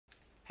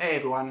Hey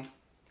everyone,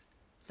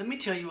 let me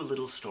tell you a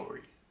little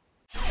story.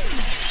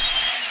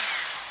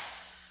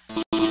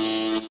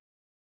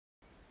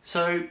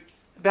 So,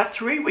 about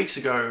 3 weeks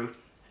ago,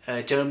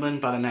 a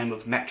gentleman by the name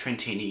of Matt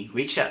Trentini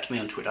reached out to me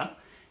on Twitter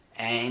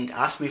and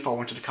asked me if I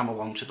wanted to come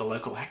along to the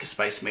local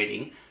hackerspace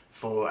meeting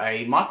for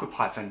a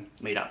MicroPython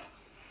meetup.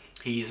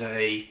 He's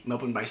a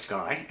Melbourne-based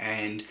guy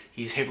and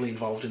he's heavily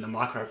involved in the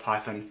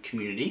MicroPython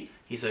community.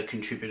 He's a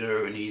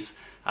contributor and he's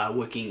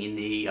working in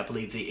the, I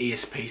believe, the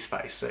ESP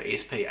space, so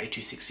ESP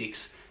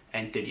 8266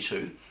 and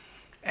 32.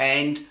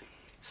 And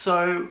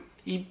so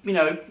he,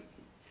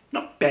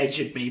 not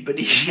badgered me, but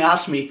he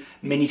asked me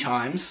many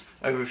times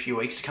over a few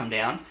weeks to come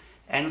down,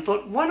 and I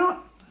thought, why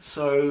not?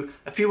 So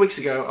a few weeks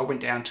ago I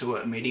went down to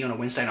a meeting on a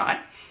Wednesday night,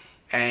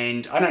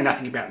 and I know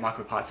nothing about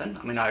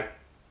MicroPython. I mean, I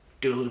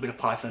do a little bit of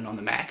Python on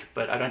the Mac,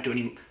 but I don't do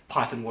any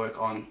Python work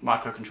on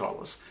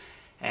microcontrollers.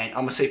 And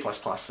I'm a C++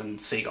 and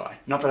C guy.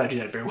 Not that I do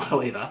that very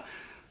well either,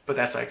 but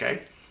that's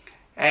okay.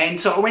 And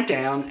so I went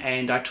down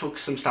and I took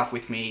some stuff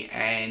with me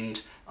and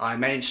I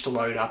managed to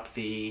load up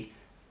the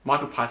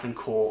MicroPython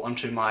core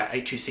onto my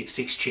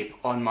 8266 chip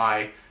on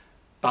my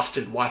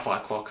busted Wi-Fi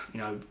clock,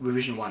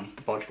 revision 1,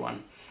 the bodged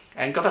one.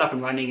 And got that up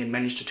and running and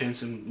managed to turn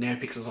some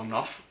NeoPixels on and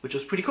off, which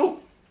was pretty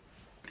cool.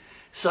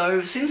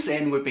 So since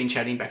then we've been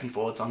chatting back and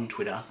forth on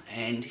Twitter,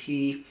 and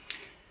he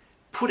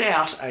put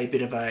out a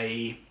bit of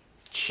a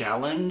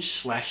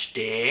challenge /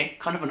 dare,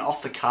 kind of an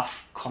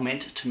off-the-cuff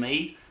comment to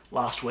me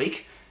last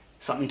week,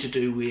 something to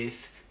do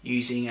with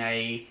using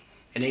an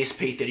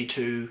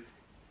ESP32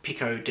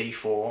 Pico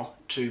D4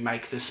 to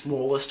make the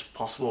smallest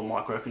possible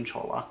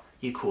microcontroller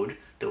you could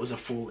that was a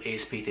full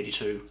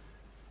ESP32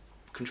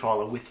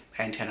 controller with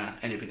antenna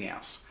and everything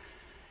else.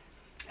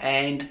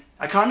 And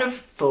I kind of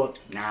thought,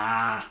 nah,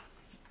 I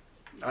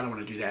don't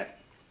want to do that.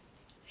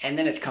 And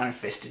then it kind of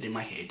festered in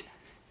my head.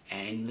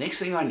 And next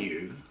thing I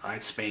knew,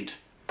 I'd spent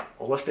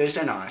all of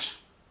Thursday night,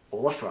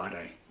 all of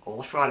Friday, all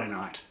of Friday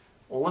night,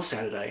 all of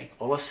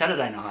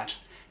Saturday night,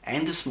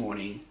 and this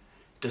morning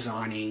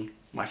designing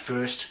my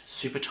first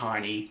super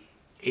tiny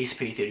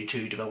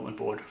ESP32 development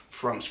board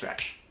from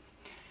scratch.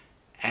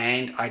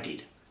 And I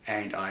did.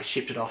 And I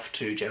shipped it off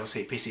to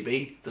JLC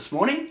PCB this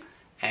morning,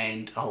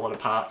 and a whole lot of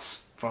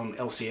parts from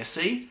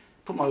LCSC.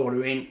 Put my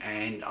order in,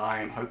 and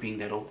I'm hoping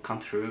that'll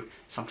come through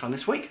sometime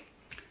this week.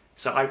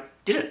 So I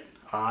did it.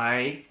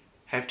 I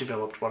have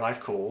developed what I've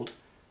called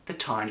the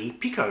Tiny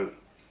Pico.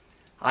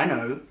 I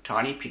know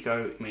Tiny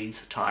Pico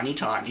means tiny.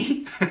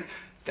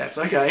 That's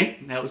okay,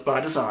 that was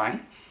by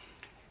design.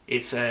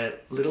 It's a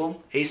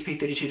little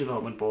ESP32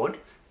 development board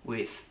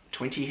with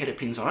 20 header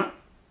pins on it.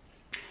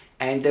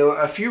 And there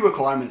were a few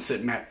requirements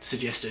that Matt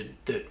suggested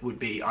that would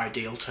be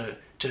ideal to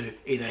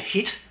either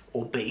hit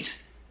or beat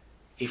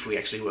if we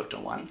actually worked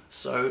on one.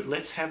 So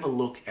let's have a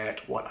look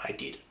at what I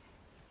did.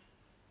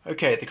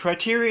 Okay, the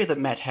criteria that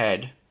Matt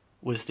had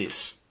was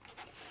this.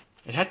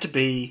 It had to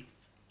be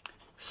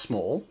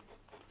small,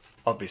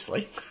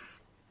 obviously.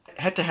 It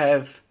had to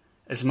have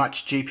as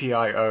much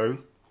GPIO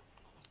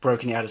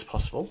broken out as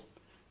possible.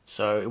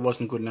 So it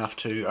wasn't good enough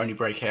to only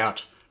break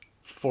out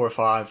 4 or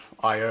 5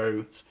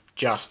 IOs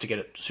just to get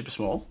it super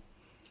small.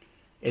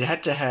 It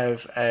had to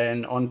have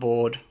an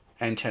onboard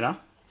antenna.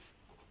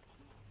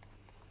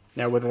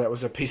 Now, whether that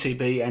was a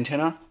PCB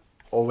antenna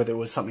or whether it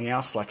was something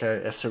else like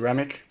a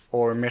ceramic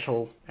or a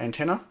metal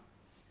antenna,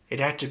 it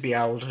had to be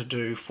able to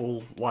do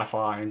full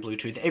Wi-Fi and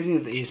Bluetooth,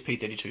 everything that the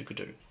ESP32 could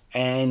do.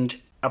 And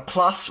a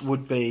plus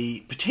would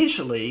be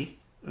potentially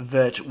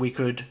that we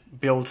could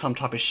build some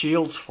type of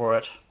shields for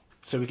it,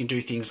 so we can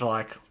do things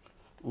like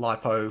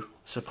Lipo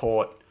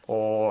support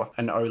or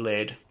an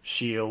OLED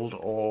shield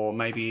or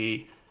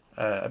maybe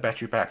a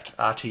battery-backed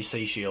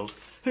RTC shield.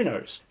 Who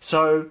knows?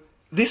 So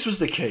this was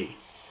the key,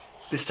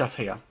 this stuff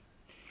here.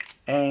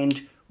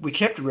 And we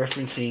kept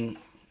referencing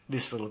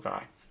this little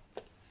guy.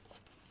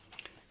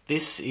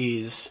 This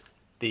is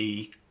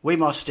the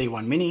Wemos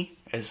D1 Mini,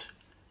 as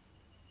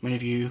many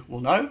of you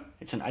will know.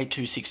 It's an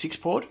 8266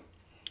 port.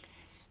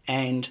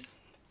 And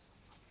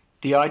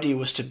the idea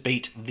was to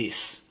beat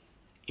this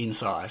in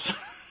size.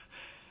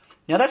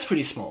 Now that's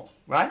pretty small,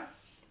 right?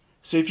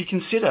 So if you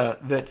consider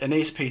that an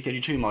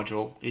ESP32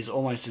 module is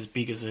almost as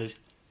big as a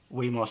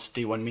Wemos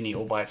D1 Mini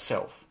all by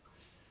itself,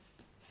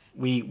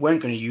 we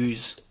weren't going to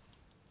use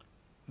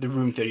the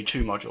Room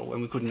 32 module,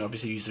 and we couldn't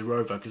obviously use the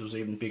Rover because it was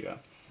even bigger.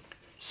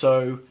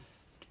 So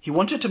he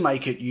wanted to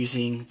make it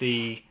using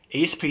the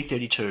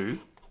ESP32,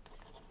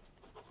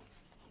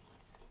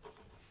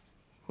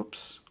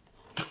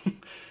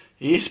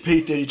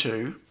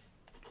 ESP32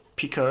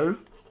 Pico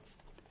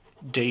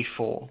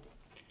D4,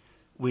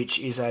 which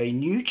is a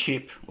new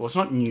chip. Well, it's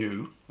not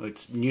new,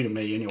 it's new to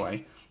me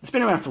anyway. It's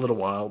been around for a little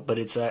while, but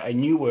it's a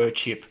newer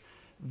chip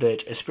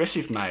that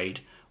Espressif made,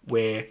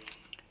 where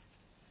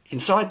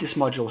inside this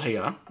module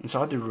here,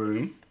 inside the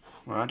room,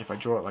 right, if I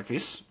draw it like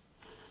this,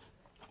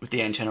 with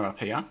the antenna up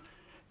here,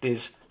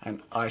 there's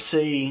an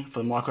IC for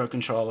the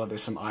microcontroller,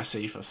 there's some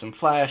IC for some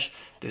flash,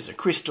 there's a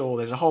crystal,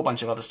 there's a whole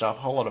bunch of other stuff, a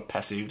whole lot of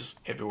passives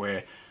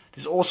everywhere.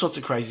 There's all sorts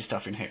of crazy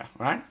stuff in here,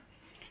 right?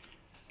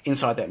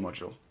 Inside that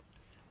module.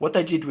 what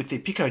they did with the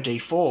Pico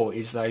D4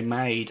 is they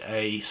made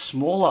a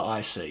smaller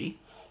IC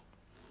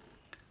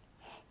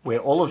where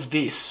all of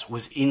this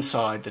was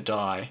inside the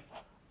die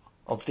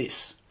of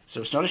this.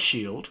 So it's not a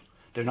shield,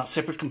 they're not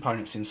separate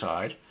components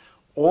inside.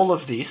 All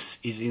of this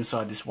is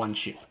inside this one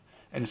chip.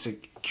 And it's a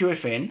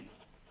QFN,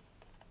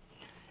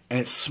 and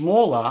it's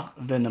smaller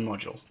than the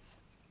module.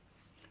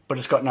 But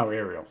it's got no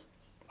aerial,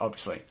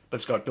 obviously. But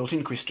it's got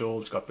built-in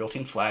crystal, it's got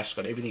built-in flash, it's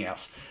got everything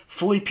else.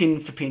 Fully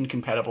pin-for-pin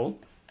compatible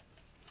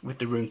with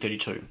the Room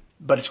 32,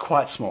 but it's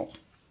quite small.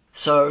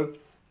 So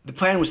the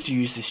plan was to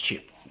use this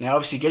chip. Now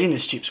obviously getting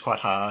this chip's quite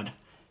hard,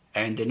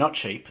 and they're not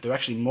cheap. They're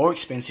actually more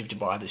expensive to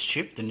buy this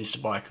chip than it is to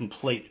buy a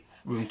complete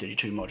Room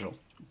 32 module.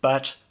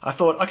 But I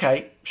thought,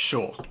 okay,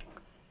 sure.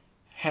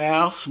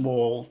 How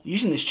small,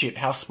 using this chip,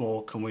 how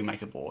small can we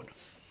make a board?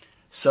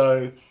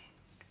 So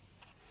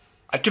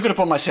I took it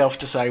upon myself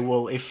to say,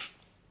 well, if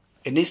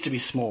it needs to be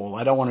small,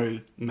 I don't want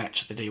to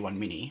match the D1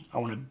 Mini. I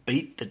want to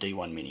beat the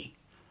D1 Mini.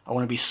 I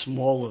want to be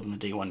smaller than the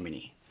D1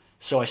 Mini.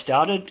 So I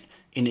started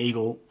in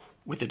Eagle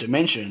with the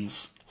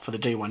dimensions for the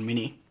D1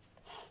 Mini.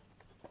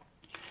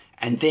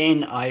 And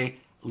then I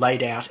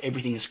laid out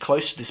everything as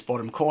close to this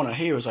bottom corner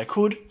here as I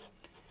could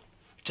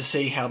to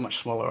see how much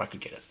smaller I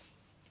could get it.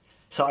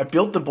 So I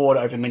built the board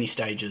over many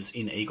stages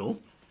in Eagle.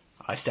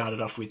 I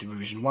started off with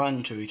revision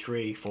 1, 2,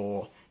 3,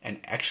 4, and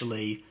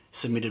actually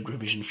submitted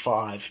revision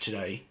 5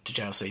 today to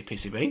JLC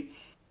PCB.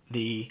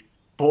 The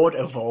board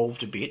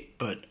evolved a bit,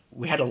 but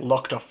we had a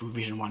locked off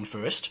revision 1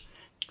 first.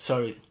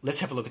 So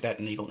let's have a look at that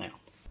in Eagle now.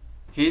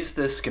 Here's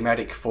the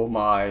schematic for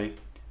my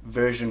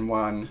version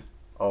 1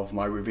 of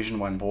my revision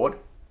 1 board.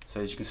 So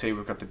as you can see,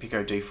 we've got the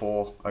Pico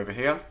D4 over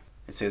here.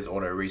 It says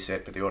auto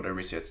reset, but the auto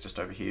reset's just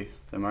over here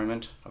for the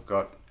moment. I've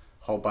got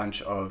a whole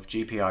bunch of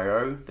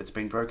GPIO that's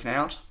been broken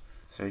out.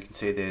 So you can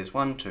see there's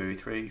 1, 2,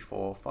 3,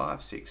 4,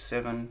 5, 6,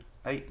 7,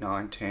 8,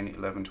 9, 10,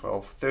 11,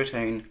 12,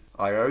 13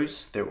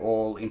 IOs. They're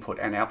all input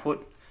and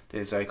output.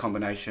 There's a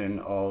combination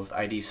of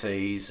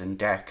ADCs and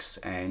DACs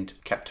and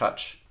cap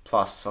touch.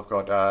 Plus I've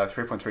got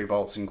 3.3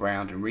 volts in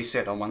ground and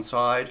reset on one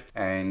side,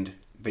 and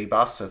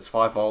V-bus, that's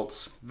 5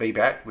 volts,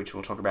 VBAT, which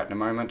we'll talk about in a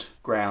moment,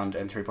 ground,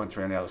 and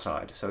 3.3 on the other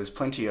side. So there's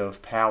plenty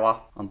of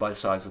power on both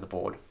sides of the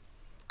board.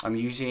 I'm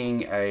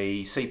using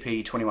a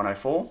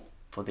CP2104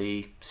 for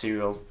the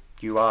serial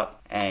UART,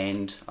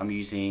 and I'm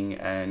using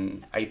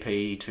an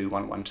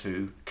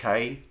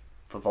AP2112K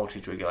for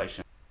voltage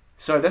regulation.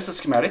 So that's the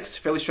schematics,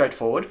 fairly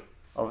straightforward,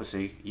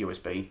 obviously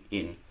USB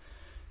in.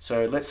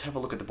 So let's have a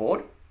look at the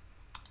board.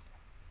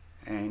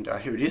 And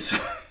here it is,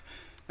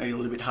 maybe a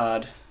little bit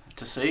hard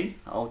to see.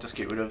 I'll just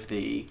get rid of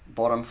the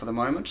bottom for the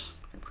moment.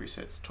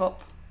 Presets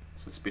top,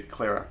 so it's a bit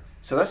clearer.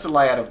 So that's the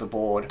layout of the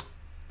board,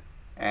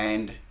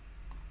 and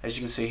as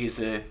you can see, here's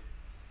the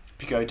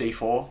Pico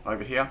D4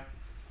 over here.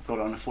 I've got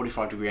it on a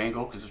 45-degree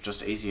angle because it was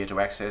just easier to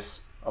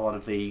access a lot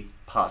of the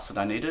parts that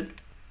I needed.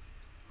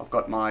 I've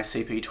got my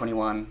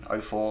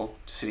CP2104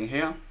 sitting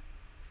here,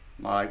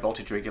 my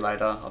voltage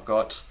regulator. I've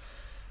got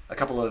a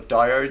couple of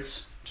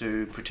diodes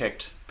to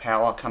protect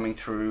power coming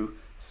through.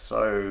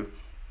 So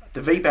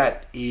the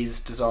VBAT is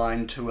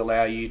designed to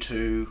allow you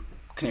to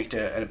connect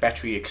a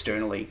battery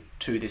externally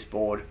to this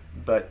board,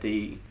 but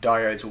the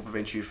diodes will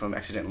prevent you from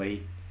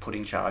accidentally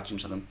putting charge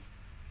into them.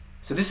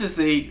 So this is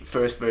the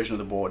first version of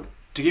the board.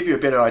 To give you a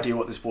better idea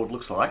what this board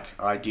looks like,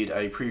 I did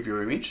a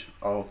preview image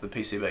of the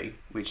PCB,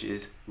 which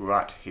is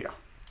right here.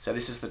 So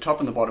this is the top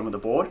and the bottom of the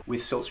board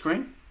with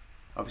silkscreen.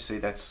 Obviously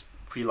that's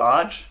pretty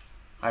large.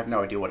 I have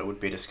no idea what it would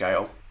be to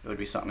scale. It would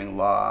be something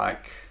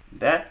like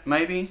that,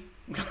 maybe.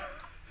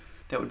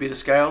 That would be to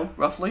scale,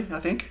 roughly, I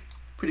think.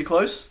 Pretty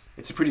close.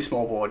 It's a pretty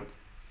small board.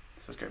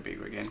 So let's go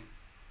bigger again.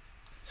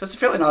 So it's a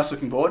fairly nice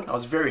looking board. I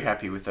was very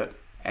happy with it.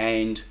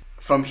 And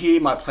from here,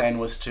 my plan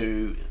was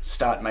to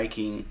start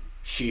making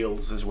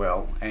shields as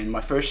well. And my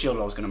first shield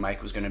I was going to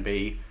make was going to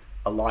be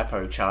a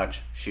Lipo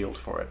charge shield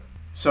for it.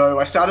 So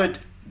I started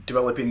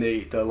developing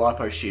the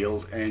Lipo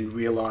shield and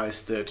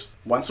realized that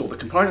once all the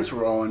components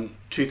were on,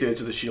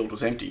 2/3 of the shield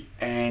was empty.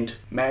 And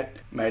Matt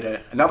made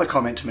another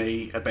comment to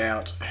me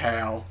about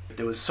how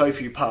there was so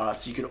few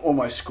parts you could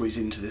almost squeeze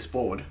into this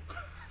board.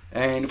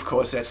 And of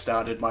course that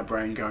started my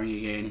brain going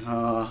again.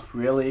 Oh,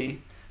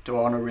 really? Do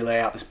I want to relay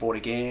out this board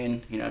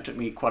again? You know, it took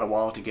me quite a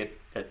while to get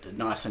it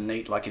nice and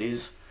neat like it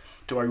is.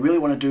 Do I really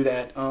want to do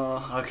that?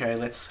 Oh, okay,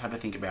 let's have a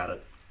think about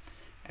it.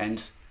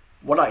 And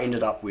what I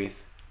ended up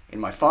with in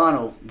my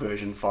final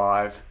version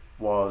 5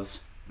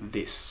 was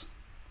this.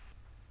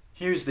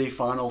 Here's the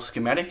final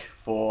schematic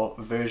for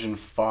version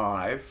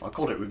 5. I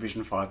called it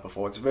revision 5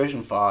 before. It's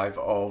version 5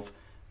 of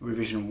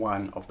revision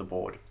 1 of the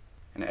board.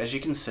 And as you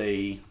can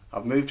see,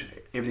 I've moved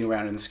everything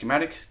around in the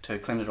schematic to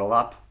clean it all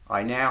up.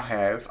 I now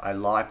have a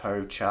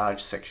Lipo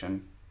charge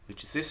section,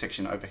 which is this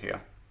section over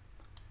here.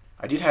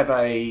 I did have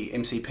a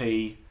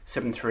MCP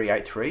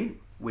 7383,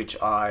 which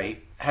I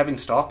have in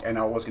stock, and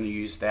I was going to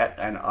use that,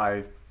 and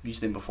I've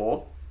used them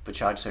before for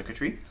charge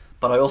circuitry.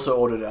 But I also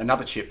ordered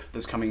another chip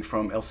that's coming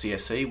from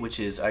LCSC, which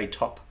is a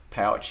top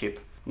power chip.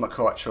 I'm not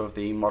quite sure of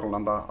the model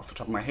number off the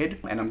top of my head,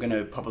 and I'm going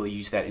to probably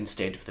use that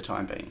instead for the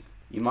time being.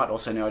 You might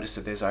also notice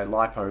that there's a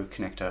Lipo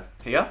connector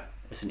here.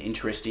 It's an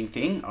interesting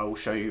thing I will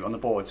show you on the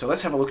board. So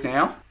let's have a look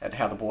now at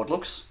how the board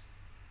looks.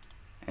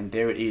 And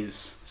there it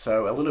is.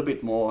 So a little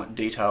bit more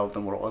detailed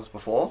than what it was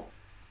before.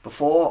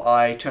 Before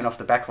I turn off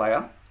the back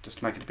layer, just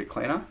to make it a bit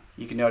cleaner,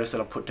 you can notice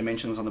that I've put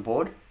dimensions on the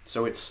board.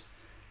 So it's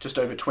just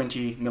over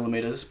 20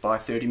 millimeters by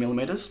 30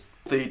 millimeters.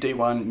 The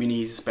D1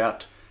 Mini is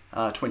about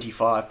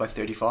 25 by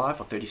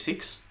 35 or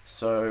 36.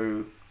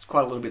 So it's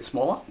quite a little bit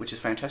smaller, which is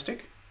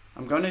fantastic.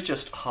 I'm going to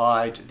just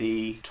hide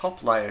the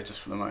top layer just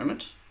for the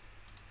moment.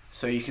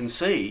 So you can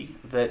see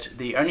that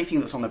the only thing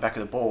that's on the back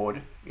of the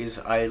board is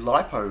a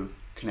Lipo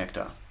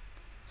connector.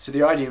 So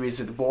the idea is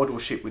that the board will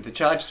ship with the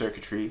charge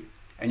circuitry,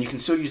 and you can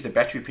still use the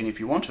battery pin if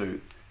you want to,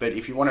 but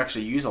if you want to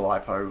actually use a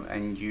Lipo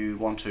and you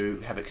want to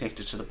have it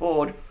connected to the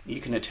board,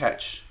 you can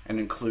attach an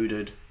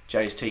included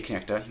JST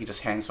connector. You can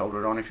just hand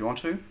solder it on if you want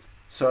to.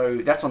 So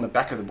that's on the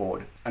back of the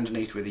board,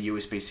 underneath where the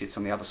USB sits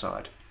on the other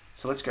side.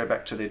 So let's go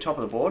back to the top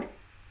of the board.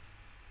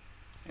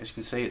 As you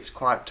can see, it's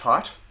quite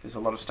tight. There's a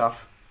lot of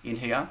stuff in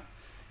here.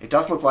 It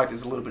does look like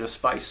there's a little bit of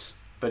space,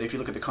 but if you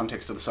look at the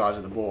context of the size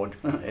of the board,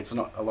 it's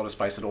not a lot of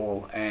space at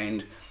all.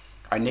 And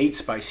I need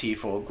space here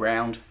for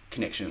ground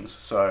connections.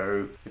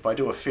 So if I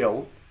do a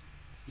fill,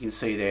 you can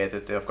see there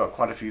that they've got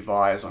quite a few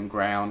vias on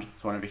ground.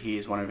 There's one over here,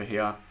 there's one over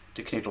here.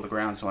 To connect all the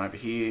grounds, there's one over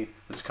here.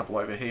 There's a couple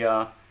over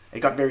here.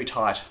 It got very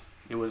tight.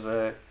 It was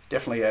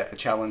definitely a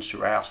challenge to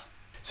route.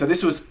 So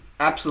this was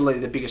absolutely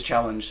the biggest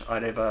challenge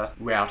I'd ever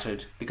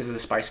routed because of the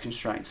space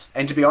constraints.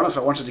 And to be honest,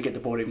 I wanted to get the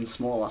board even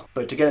smaller,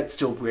 but to get it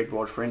still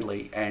breadboard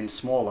friendly and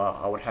smaller,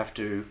 I would have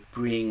to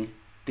bring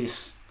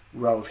this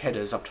row of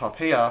headers up top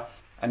here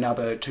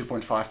another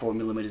 2.54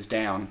 millimeters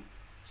down.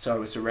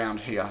 So it's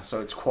around here. So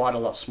it's quite a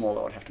lot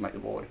smaller. I'd have to make the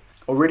board.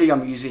 Already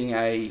I'm using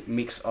a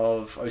mix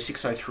of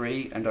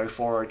 0603 and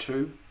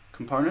 0402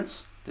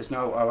 components. There's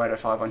no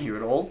 0805 on here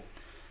at all.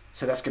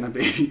 So that's going to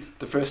be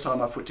the first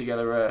time I've put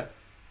together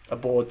a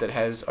board that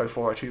has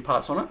 0402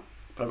 parts on it.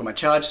 But I've got my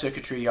charge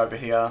circuitry over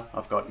here.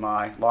 I've got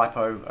my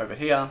Lipo over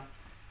here.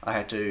 I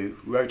had to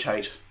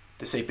rotate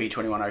the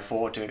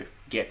CP2104 to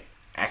get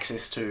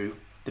access to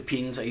the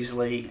pins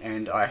easily,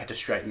 and I had to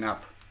straighten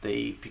up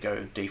the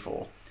Pico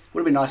D4.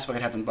 Would have been nice if I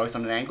could have them both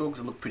on an angle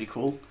because it looked pretty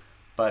cool,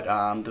 but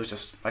I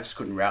just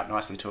couldn't route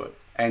nicely to it.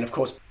 And of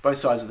course, both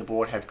sides of the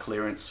board have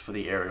clearance for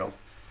the aerial.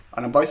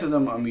 And on both of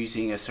them, I'm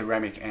using a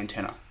ceramic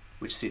antenna,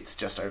 which sits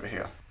just over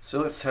here.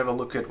 So let's have a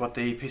look at what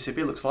the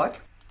PCB looks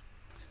like.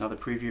 It's another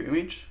preview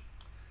image.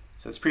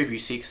 So it's preview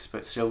 6,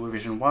 but still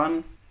revision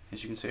 1.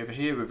 As you can see over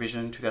here,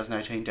 revision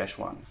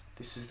 2018-1.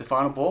 This is the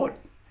final board,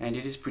 and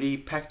it is pretty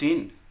packed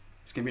in.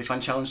 It's going to be a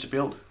fun challenge to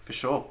build, for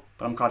sure,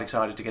 but I'm quite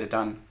excited to get it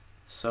done.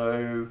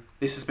 So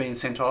this has been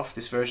sent off,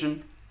 this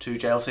version, to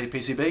JLC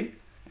PCB,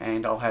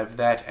 and I'll have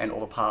that and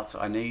all the parts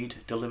I need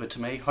delivered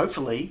to me,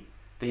 hopefully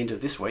the end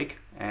of this week,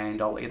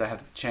 and I'll either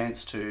have a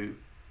chance to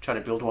try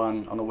to build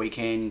one on the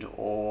weekend,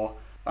 or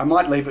I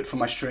might leave it for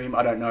my stream.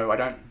 I don't know. I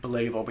don't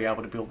believe I'll be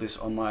able to build this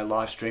on my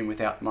live stream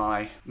without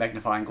my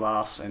magnifying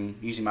glass, and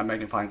using my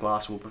magnifying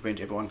glass will prevent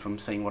everyone from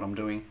seeing what I'm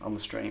doing on the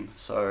stream.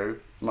 So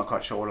I'm not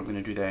quite sure what I'm going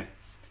to do there.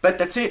 But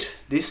that's it.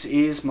 This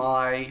is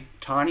my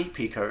Tiny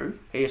Pico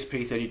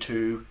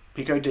ESP32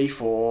 Pico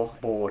D4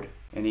 board,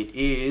 and it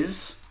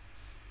is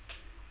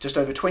just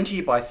over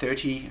 20 by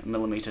 30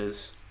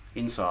 millimeters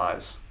in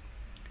size,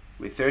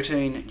 with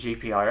 13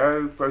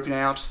 GPIO broken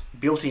out,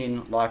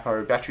 built-in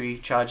Lipo battery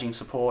charging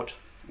support,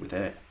 with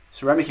a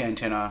ceramic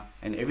antenna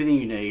and everything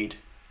you need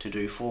to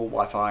do full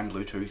Wi-Fi and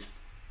Bluetooth.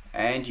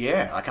 And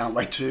yeah, I can't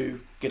wait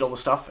to get all the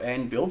stuff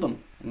and build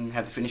them and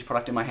have the finished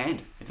product in my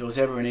hand. If there was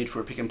ever a need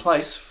for a pick and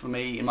place for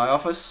me in my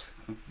office,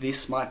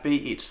 this might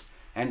be it,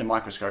 and a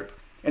microscope.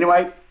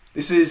 Anyway,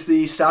 this is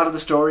the start of the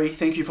story.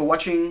 Thank you for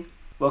watching.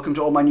 Welcome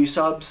to all my new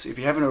subs. If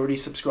you haven't already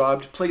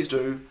subscribed, please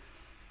do.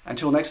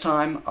 Until next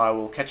time, I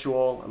will catch you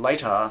all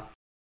later.